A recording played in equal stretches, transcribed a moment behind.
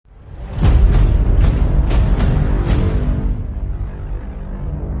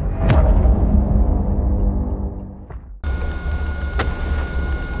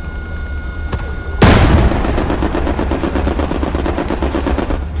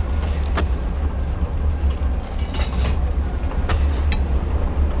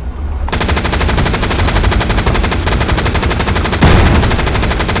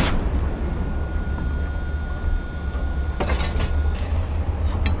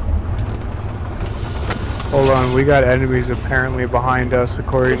Hold on, we got enemies apparently behind us,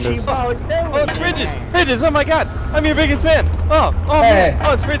 according to... Oh, it's Bridges! Bridges, oh my god! I'm your biggest fan! Oh, hey. man!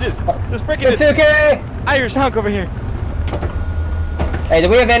 Oh, it's Bridges! This freaking It's okay! Irish hunk over here! Hey, do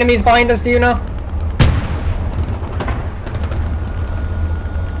we have enemies behind us, do you know?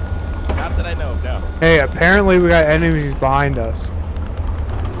 Not that I know of, no. Hey, apparently we got enemies behind us.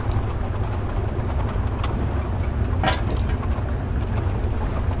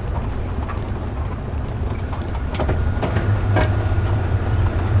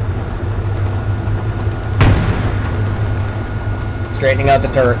 Straightening out the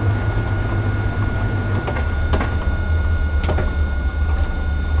turret.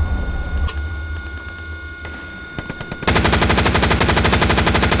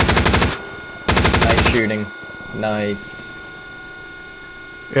 Nice shooting. Nice.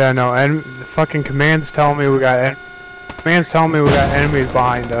 Yeah, no, and the fucking commands telling me we got enemies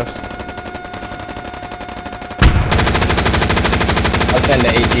behind us. I'll send the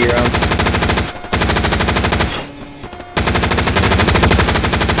AT around.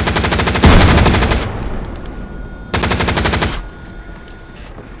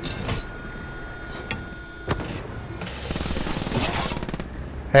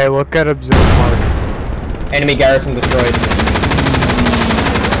 Hey, look at observe mark. Enemy garrison destroyed.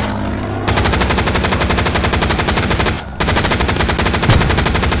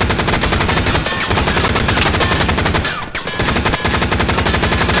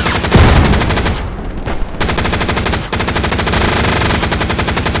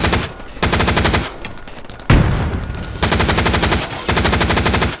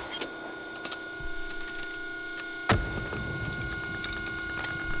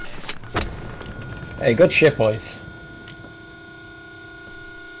 Hey, good shit, boys.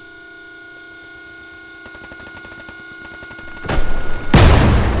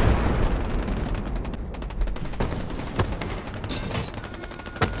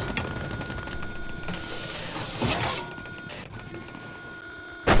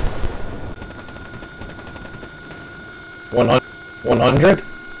 One hundred?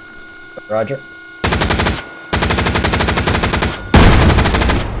 Roger.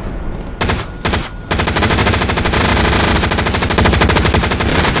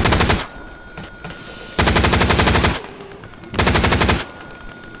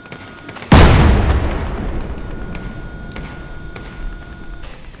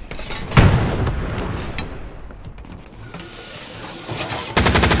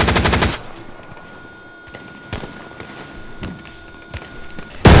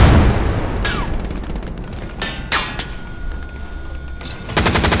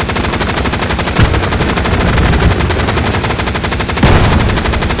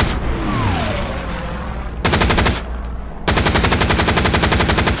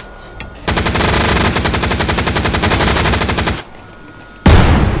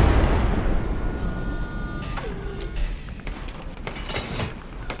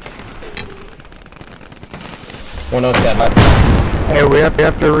 Hey, we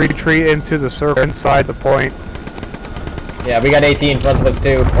have to retreat into the circle inside the point. Yeah, we got AT in front of us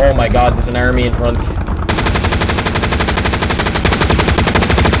too. Oh my god, there's an army in front.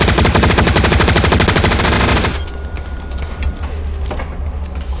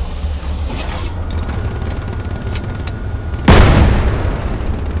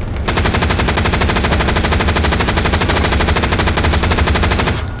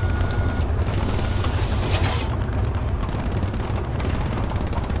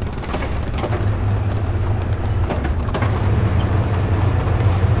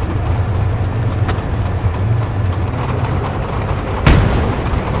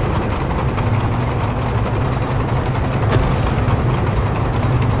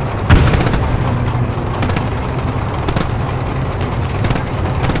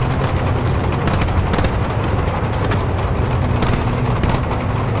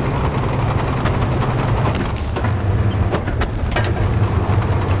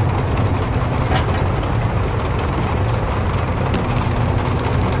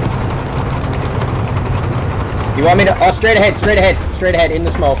 You want me to... Oh, straight ahead, in the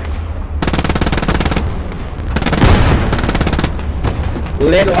smoke.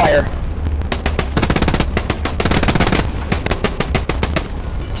 Little higher.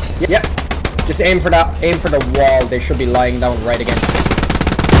 Yep. Just aim for the wall. They should be lying down right against it.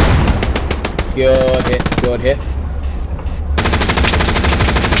 Good hit.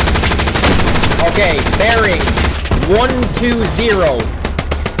 Okay, bearing 120.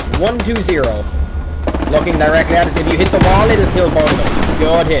 120. Looking directly at us. If you hit the wall, it'll kill both of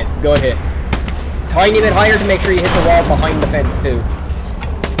them. Good hit. Tiny bit higher to make sure you hit the wall behind the fence too.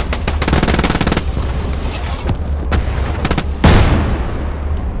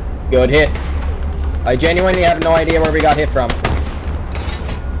 Good hit. I genuinely have no idea where we got hit from.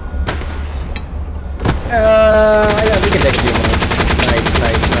 Yeah, we can take a few more. Nice.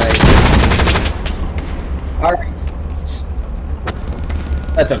 Alright.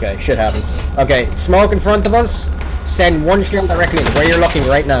 That's okay, shit happens. Okay, smoke in front of us. Send one shell directly in where you're looking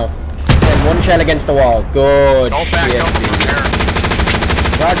right now. Send one shell against the wall. Good Don't back shit. up from there.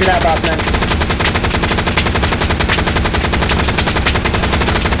 Roger that, Batman.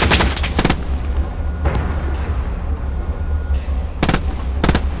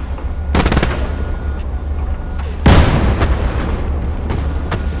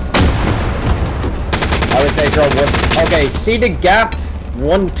 I would say throw one. Okay, see the gap?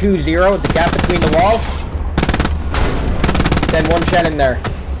 120, the gap between the wall? Send one shell in there.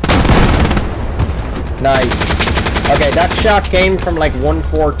 Nice. Okay, that shot came from like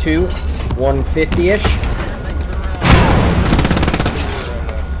 142, 150-ish.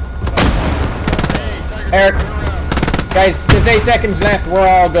 Eric, guys, there's 8 seconds left. We're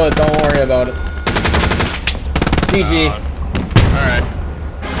all good. Don't worry about it. GG. Alright.